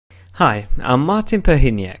Hi, I'm Martin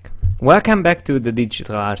Perhiniak. Welcome back to the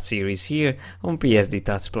Digital Art series here on PSD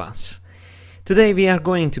Touch Plus. Today we are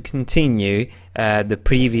going to continue the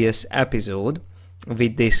previous episode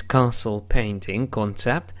with this castle painting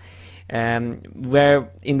concept, where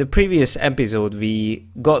in the previous episode we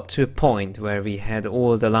got to a point where we had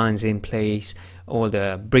all the lines in place, all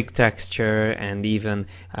the brick texture and even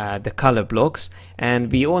the color blocks,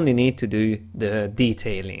 and we only need to do the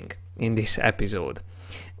detailing in this episode.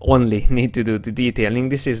 Only need to do the detailing.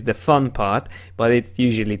 This is the fun part, but it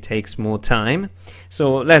usually takes more time.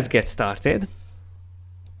 So let's get started.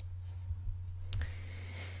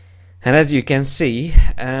 And as you can see,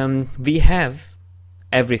 we have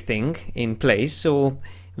everything in place, so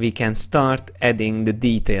we can start adding the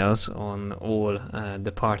details on all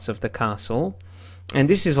the parts of the castle. And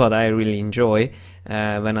this is what I really enjoy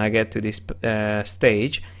when I get to this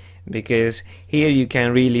stage, because here you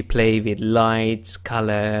can really play with lights,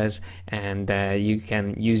 colors, and you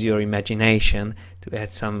can use your imagination to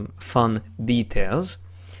add some fun details.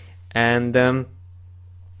 And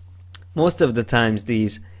most of the times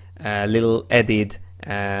these little added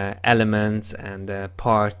elements and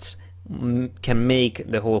parts can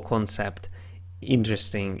make the whole concept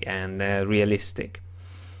interesting and realistic.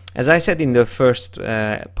 As I said in the first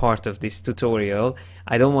part of this tutorial,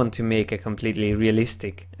 I don't want to make a completely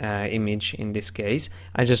realistic image in this case.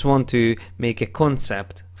 I just want to make a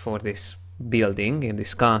concept for this building, in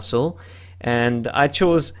this castle, and I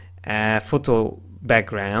chose a photo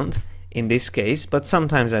background in this case, but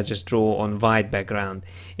sometimes I just draw on white background.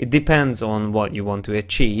 It depends on what you want to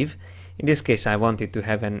achieve. In this case I wanted to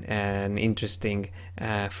have an interesting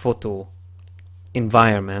photo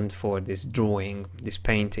environment for this drawing, this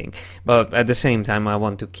painting, but at the same time I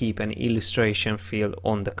want to keep an illustration feel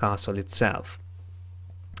on the castle itself.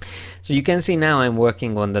 So you can see now I'm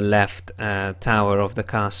working on the left tower of the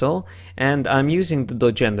castle, and I'm using the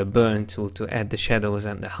dodge and the burn tool to add the shadows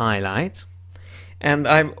and the highlights, and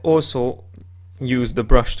I'm also use the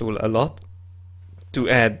brush tool a lot to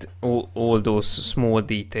add all those small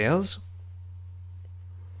details.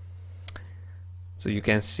 So you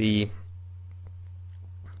can see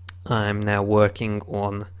I'm now working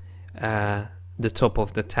on the top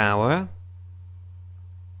of the tower,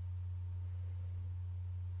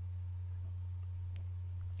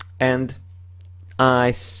 and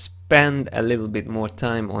I spend a little bit more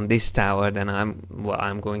time on this tower than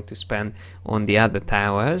I'm going to spend on the other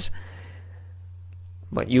towers,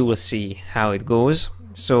 but you will see how it goes.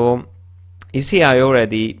 So you see I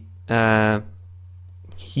already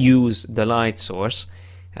use the light source,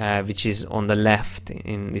 which is on the left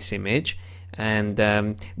in this image, and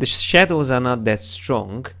the shadows are not that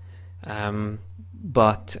strong,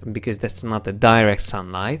 but because that's not a direct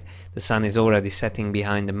sunlight, the sun is already setting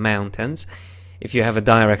behind the mountains. If you have a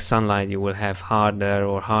direct sunlight you will have harder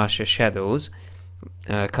or harsher shadows,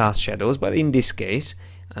 cast shadows, but in this case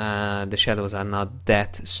the shadows are not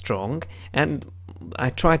that strong, and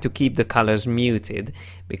I try to keep the colors muted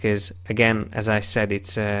because, again, as I said,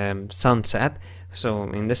 it's sunset. So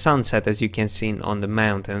in the sunset, as you can see on the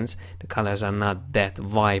mountains, the colors are not that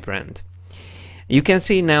vibrant. You can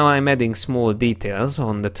see now I'm adding small details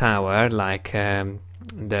on the tower, like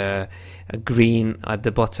the green at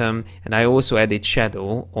the bottom, and I also added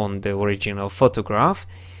shadow on the original photograph.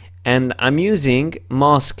 And I'm using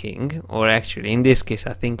masking, or actually in this case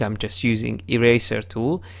I think I'm just using eraser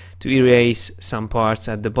tool to erase some parts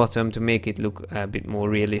at the bottom to make it look a bit more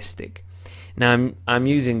realistic. Now I'm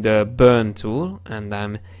using the burn tool, and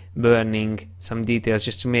I'm burning some details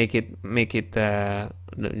just to make it the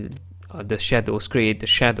shadows, create the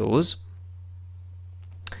shadows.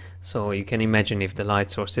 So you can imagine if the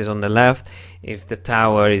light source is on the left, if the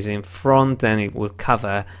tower is in front, then it will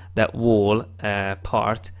cover that wall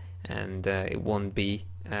part, and it won't be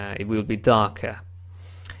it will be darker.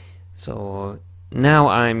 So now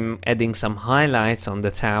I'm adding some highlights on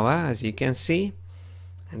the tower, as you can see,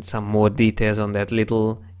 and some more details on that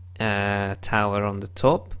little tower on the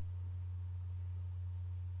top.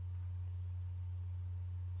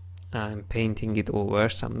 I'm painting it over.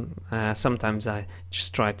 Sometimes I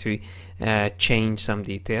just try to change some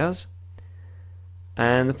details,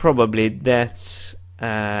 and probably that's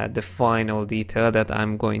the final detail that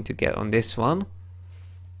I'm going to get on this one.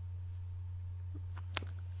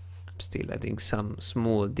 I'm still adding some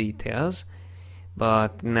small details,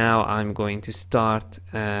 but now I'm going to start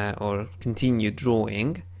or continue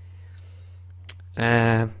drawing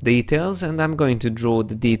details, and I'm going to draw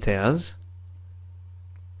the details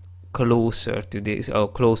closer to this, or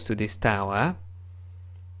close to this tower.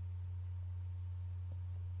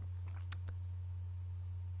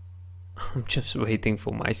 I'm just waiting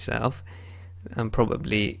for myself. I'm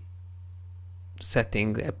probably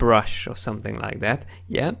setting a brush or something like that.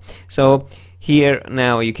 Yeah, so here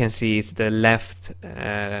now you can see it's the left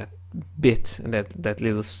bit, that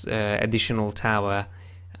little additional tower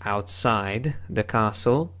outside the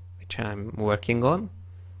castle, which I'm working on.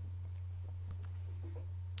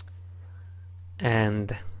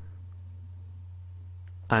 And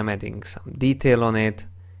I'm adding some detail on it,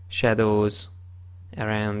 shadows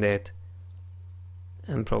around it,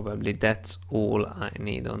 and probably that's all I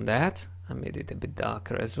need on that. I made it a bit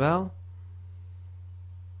darker as well.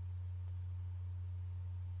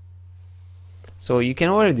 So you can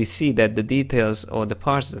already see that the details, or the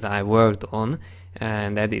parts that I worked on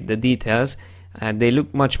and added the details, they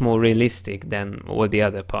look much more realistic than all the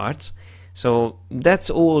other parts. So that's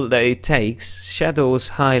all that it takes: shadows,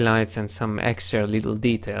 highlights, and some extra little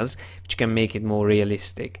details which can make it more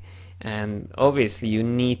realistic. And obviously you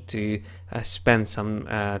need to spend some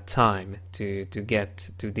time to get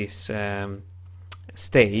to this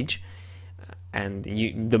stage, and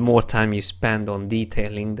the more time you spend on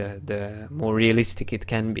detailing, the more realistic it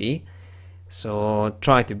can be. So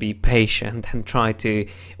try to be patient and try to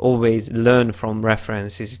always learn from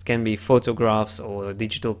references. It can be photographs or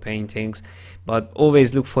digital paintings, but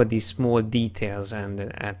always look for these small details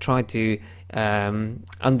and try to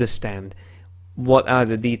understand what are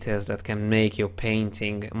the details that can make your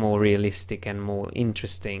painting more realistic and more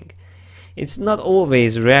interesting. It's not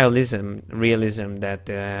always realism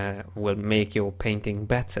that will make your painting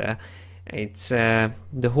better. It's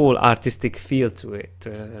the whole artistic feel to it,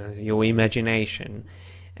 your imagination,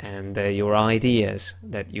 and your ideas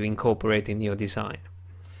that you incorporate in your design.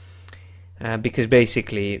 Because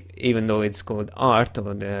basically, even though it's called art,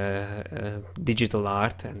 or the digital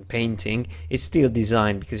art and painting, it's still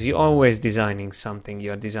design, because you're always designing something.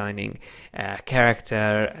 You're designing a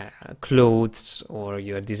character, clothes, or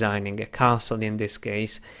you're designing a castle in this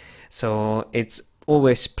case. So it's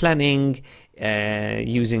always planning,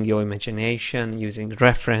 using your imagination, using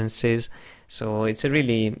references. So it's a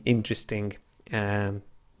really interesting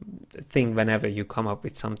thing whenever you come up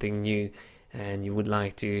with something new and you would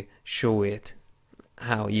like to show it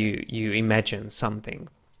how you imagine something.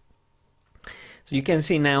 So you can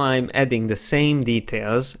see now I'm adding the same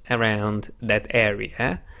details around that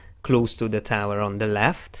area close to the tower on the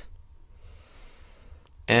left.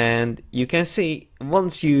 And you can see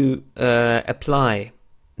once you apply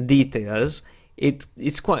details,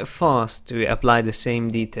 it's quite fast to apply the same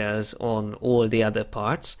details on all the other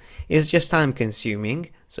parts. It's just time consuming,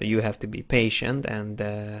 so you have to be patient, and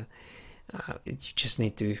you just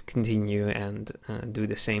need to continue and do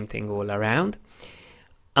the same thing all around.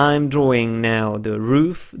 I'm drawing now the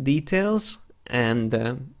roof details, and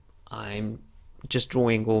I'm just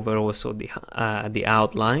drawing over also the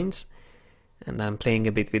outlines, and I'm playing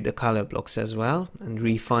a bit with the color blocks as well, and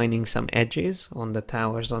refining some edges on the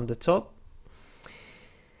towers on the top.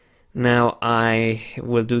 Now I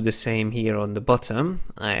will do the same here on the bottom.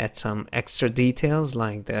 I add some extra details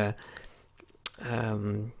like the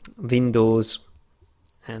windows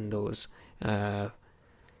and those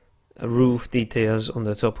roof details on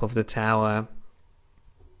the top of the tower.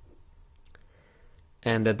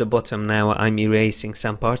 And at the bottom now I'm erasing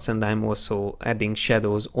some parts, and I'm also adding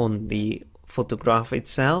shadows on the photograph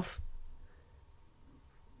itself,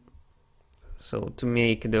 so to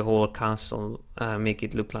make the whole castle make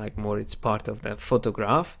it look like more it's part of the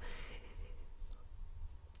photograph.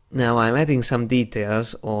 Now I'm adding some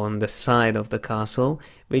details on the side of the castle,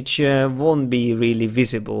 which won't be really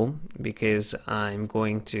visible because I'm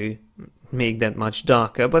going to make that much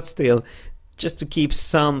darker, but still, just to keep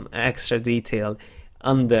some extra detail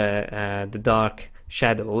under the dark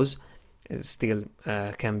shadows, it still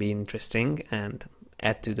can be interesting and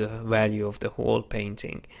add to the value of the whole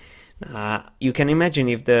painting. You can imagine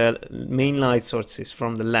if the main light source is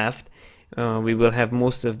from the left, we will have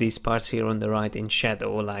most of these parts here on the right in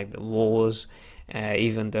shadow, like the walls,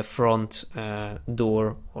 even the front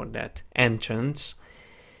door or that entrance.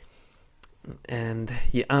 And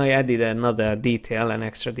yeah, I added another detail, an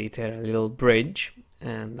extra detail, a little bridge,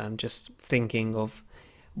 and I'm just thinking of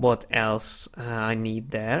what else I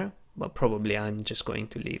need there, but probably I'm just going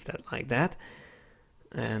to leave that like that.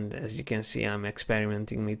 And as you can see, I'm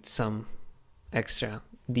experimenting with some extra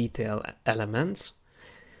detail elements.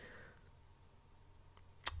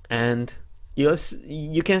 And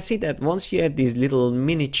you can see that once you add these little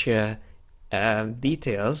miniature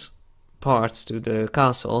details, parts to the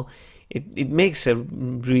castle, it makes a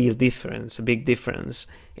real difference, a big difference.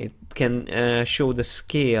 It can show the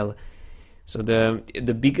scale. So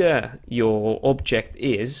the bigger your object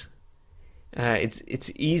is,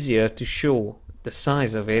 it's easier to show the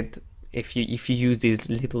size of it if you use these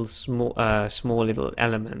little small little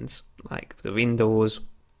elements like the windows,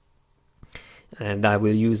 and I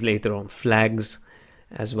will use later on flags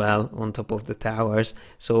as well on top of the towers.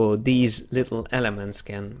 So these little elements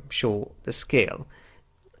can show the scale,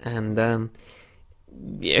 and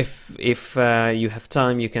if you have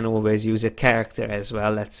time, you can always use a character as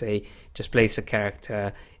well. Let's say just place a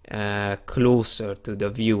character closer to the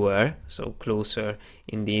viewer, so closer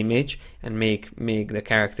in the image, and make the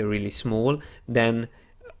character really small. Then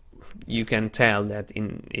you can tell that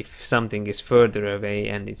if something is further away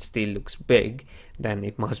and it still looks big, then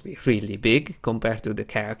it must be really big compared to the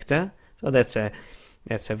character. So that's a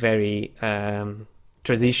very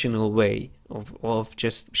traditional way of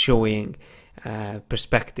just showing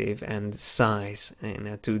perspective and size in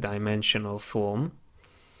a two-dimensional form.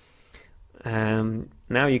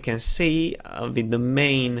 Now you can see with the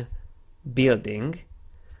main building,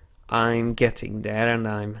 I'm getting there, and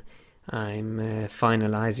I'm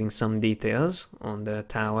finalizing some details on the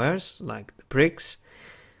towers, like the bricks.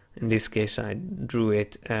 In this case, I drew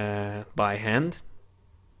it by hand.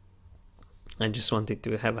 I just wanted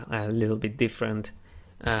to have a little bit different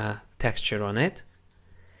texture on it.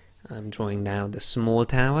 I'm drawing now the small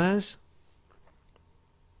towers,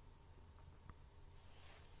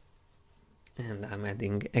 and I'm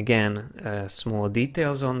adding again small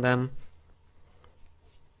details on them.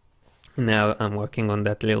 Now I'm working on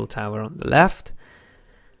that little tower on the left,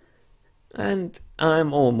 and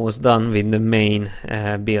I'm almost done with the main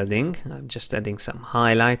building. I'm just adding some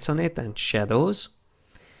highlights on it and shadows.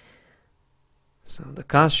 So the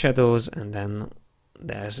cast shadows, and then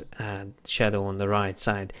there's a shadow on the right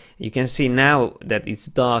side. You can see now that it's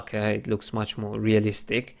darker, it looks much more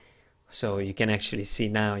realistic. So you can actually see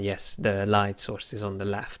now, yes, the light source is on the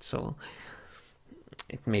left, so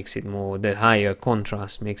it makes it more, the higher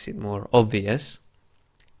contrast makes it more obvious.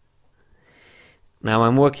 Now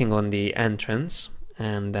I'm working on the entrance,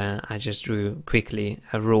 and I just drew quickly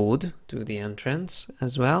a road to the entrance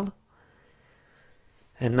as well.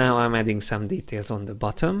 And now I'm adding some details on the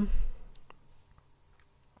bottom.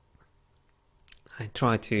 I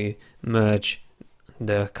try to merge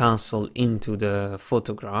the castle into the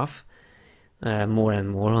photograph more and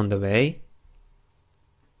more on the way.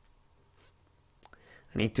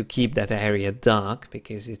 I need to keep that area dark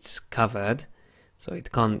because it's covered, so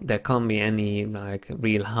there can't be any like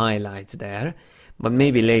real highlights there. But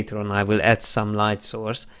maybe later on I will add some light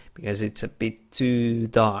source because it's a bit too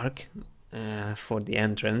dark for the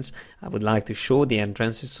entrance. I would like to show the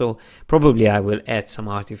entrance, so probably I will add some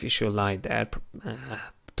artificial light there,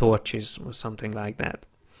 torches or something like that.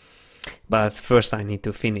 But first I need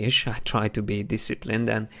to finish. I try to be disciplined,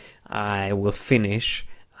 and I will finish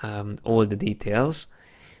all the details.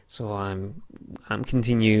 So I'm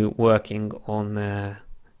continue working on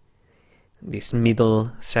this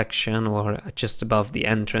middle section, or just above the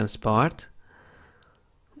entrance part.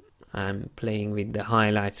 I'm playing with the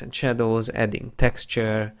highlights and shadows, adding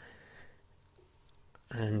texture,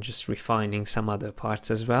 and just refining some other parts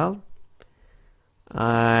as well.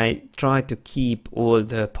 I try to keep all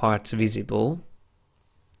the parts visible,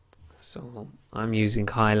 so I'm using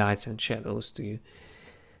highlights and shadows to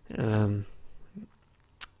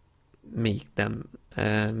make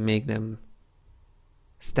them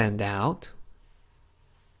stand out.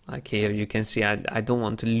 Like here you can see I don't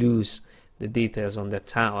want to lose the details on the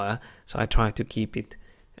tower, so I try to keep it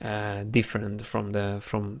different from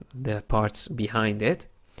the parts behind it.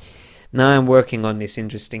 Now I'm working on this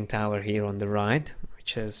interesting tower here on the right,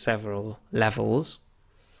 which has several levels,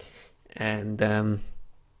 and I'm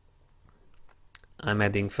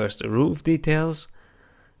adding first the roof details,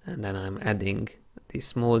 and then I'm adding these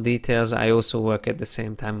small details. I also work at the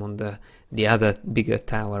same time on the other bigger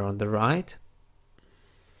tower on the right.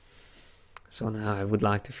 So now I would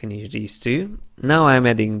like to finish these two. Now I'm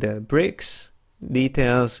adding the bricks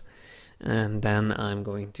details, and then I'm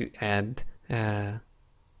going to add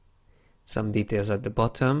some details at the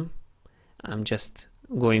bottom. I'm just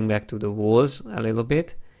going back to the walls a little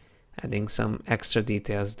bit, adding some extra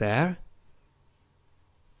details there,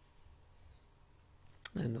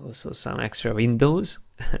 and also some extra windows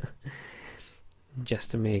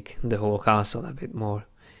just to make the whole castle a bit more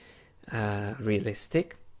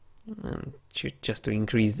realistic, and just to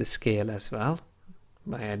increase the scale as well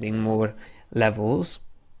by adding more levels.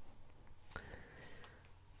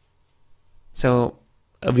 So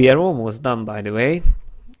we are almost done, by the way.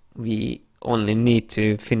 We only need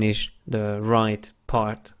to finish the right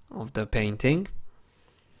part of the painting.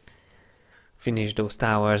 finish those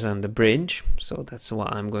towers and the bridge. So that's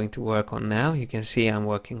what I'm going to work on now. You can see I'm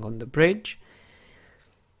working on the bridge.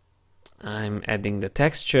 I'm adding the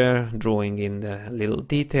texture, drawing in the little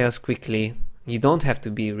details quickly. You don't have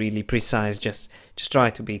to be really precise, just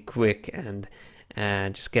try to be quick and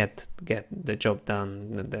just get the job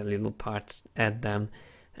done. The little parts, add them,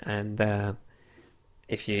 and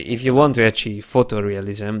if you want to achieve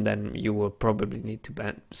photorealism, then you will probably need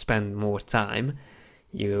to spend more time.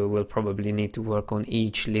 You will probably need to work on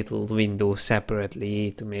each little window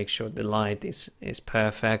separately to make sure the light is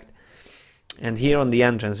perfect. And here on the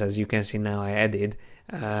entrance, as you can see now, I added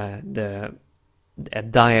a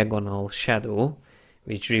diagonal shadow,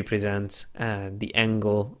 which represents the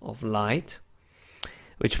angle of light,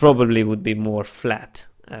 which probably would be more flat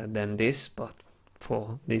than this, but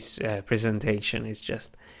for this presentation, it's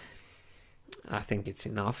just, I think it's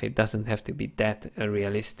enough. It doesn't have to be that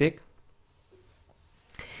realistic.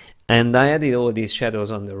 And I added all these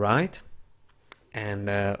shadows on the right, and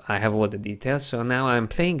I have all the details. So now I'm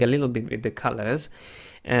playing a little bit with the colors,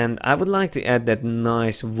 and I would like to add that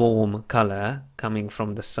nice warm color coming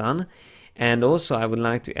from the sun, and also I would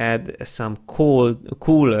like to add some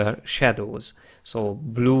cooler shadows, so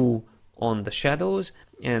blue on the shadows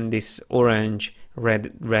and this orange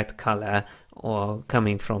red color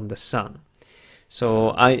coming from the sun.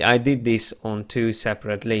 So I did this on 2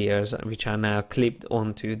 separate layers, which are now clipped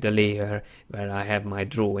onto the layer where I have my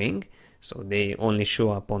drawing. So they only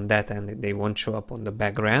show up on that and they won't show up on the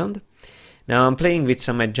background. Now I'm playing with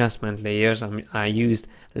some adjustment layers. I used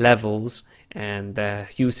levels and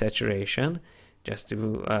hue saturation just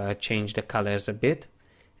to change the colors a bit.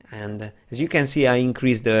 And as you can see, I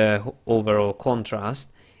increased the overall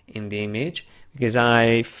contrast in the image because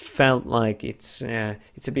I felt like it's a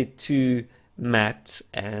bit too matte,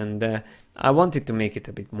 and I wanted to make it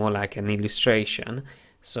a bit more like an illustration.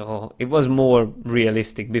 So it was more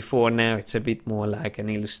realistic before, now it's a bit more like an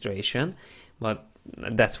illustration, but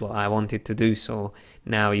that's what I wanted to do. So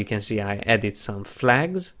now you can see I added some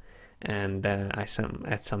flags, and I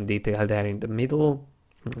add some detail there in the middle.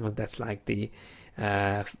 That's like the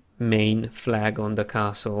main flag on the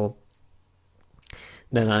castle.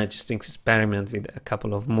 Then I just experiment with a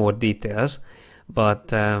couple of more details, but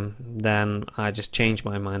then I just change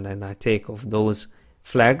my mind and I take off those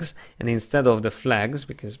flags, and instead of the flags,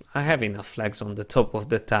 because I have enough flags on the top of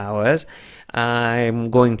the towers, I'm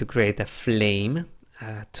going to create a flame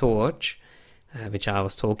torch, which I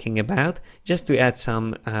was talking about, just to add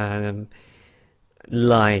some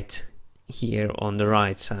light here on the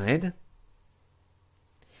right side.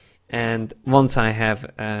 And once I have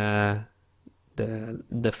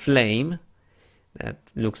the flame that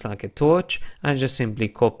looks like a torch, I just simply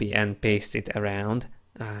copy and paste it around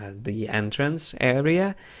the entrance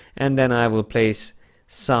area, and then I will place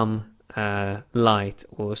some light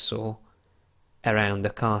also around the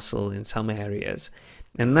castle in some areas.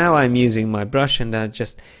 And now I'm using my brush, and I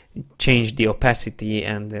just change the opacity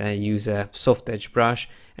and use a soft edge brush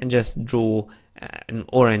and just draw an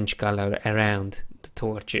orange color around the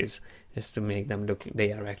torches, just to make them look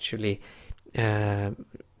they are actually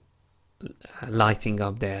lighting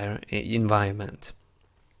up their environment.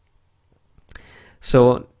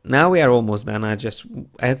 So now we are almost done. I just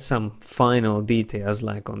add some final details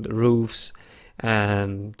like on the roofs,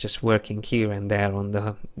 and just working here and there on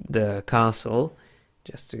the castle,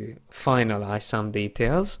 just to finalize some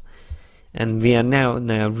details. And we are now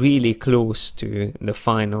really close to the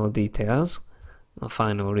final details, the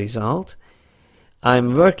final result.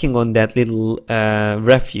 I'm working on that little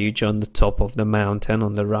refuge on the top of the mountain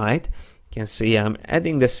on the right. You can see I'm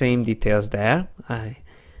adding the same details there.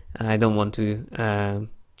 I don't want to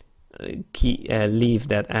leave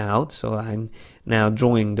that out, so I'm now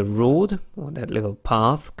drawing the road, or that little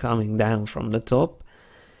path coming down from the top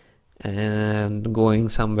and going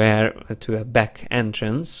somewhere to a back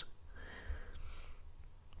entrance.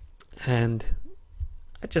 And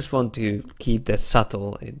I just want to keep that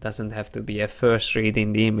subtle. It doesn't have to be a first read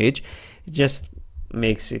in the image. It just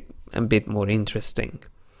makes it a bit more interesting.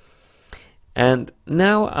 And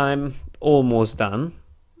now I'm almost done.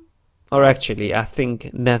 Or actually, I think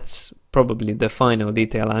that's probably the final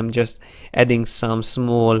detail. I'm just adding some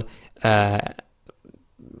small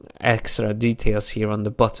extra details here on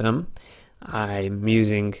the bottom. I'm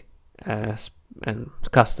using a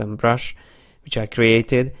custom brush which I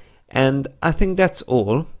created, and I think that's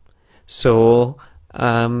all. So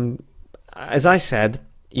as I said,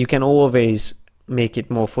 you can always make it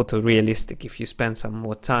more photorealistic if you spend some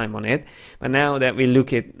more time on it. But now that we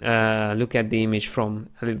look at the image from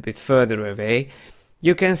a little bit further away,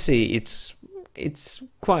 you can see it's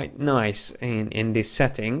quite nice in this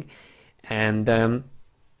setting. and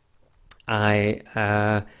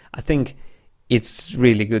I think it's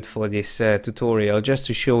really good for this tutorial, just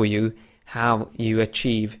to show you how you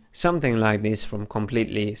achieve something like this from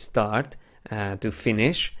completely start to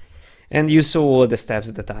finish. And you saw all the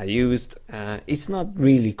steps that I used. It's not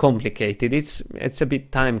really complicated, it's a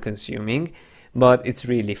bit time consuming, but it's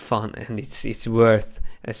really fun, and it's worth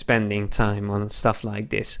spending time on stuff like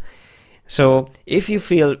this. So if you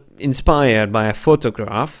feel inspired by a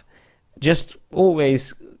photograph, just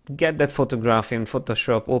always get that photograph in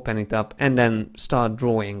Photoshop, open it up, and then start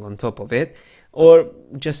drawing on top of it, or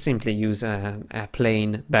just simply use a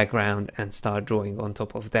plain background and start drawing on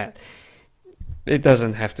top of that. It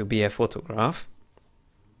doesn't have to be a photograph.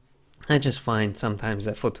 I just find sometimes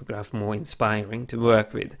a photograph more inspiring to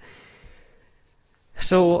work with.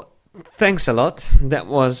 So thanks a lot. That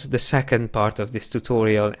was the second part of this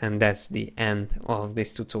tutorial, and that's the end of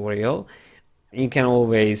this tutorial. You can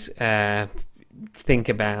always think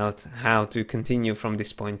about how to continue from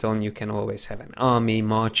this point on. You can always have an army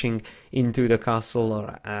marching into the castle,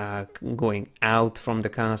 or going out from the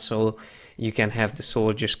castle. You can have the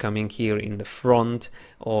soldiers coming here in the front,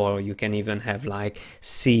 or you can even have like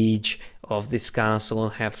siege of this castle,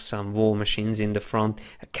 have some war machines in the front,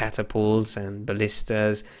 catapults and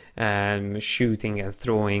ballistas, shooting and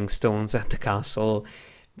throwing stones at the castle.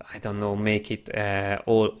 I don't know, make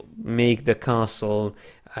the castle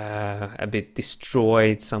a bit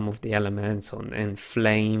destroyed, some of the elements in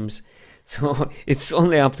flames. So it's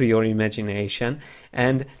only up to your imagination,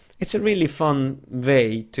 and it's a really fun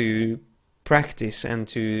way to practice and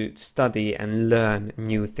to study and learn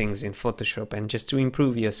new things in Photoshop, and just to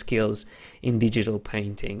improve your skills in digital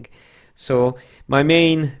painting. So my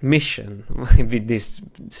main mission with this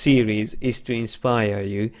series is to inspire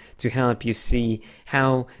you, to help you see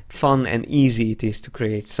how fun and easy it is to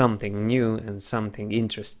create something new and something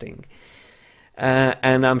interesting.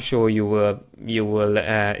 And I'm sure you will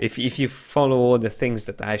if you follow all the things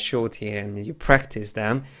that I showed here and you practice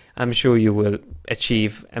them, I'm sure you will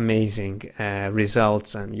achieve amazing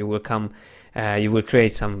results, and you will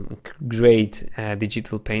create some great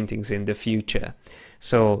digital paintings in the future.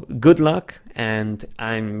 So good luck, and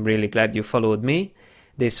I'm really glad you followed me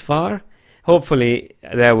this far. Hopefully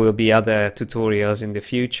there will be other tutorials in the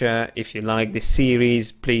future. If you like this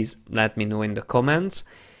series, please let me know in the comments.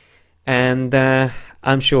 And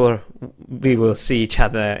I'm sure we will see each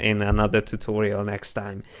other in another tutorial next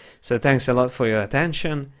time. So thanks a lot for your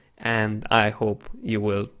attention, and I hope you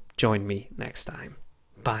will join me next time.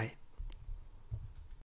 Bye.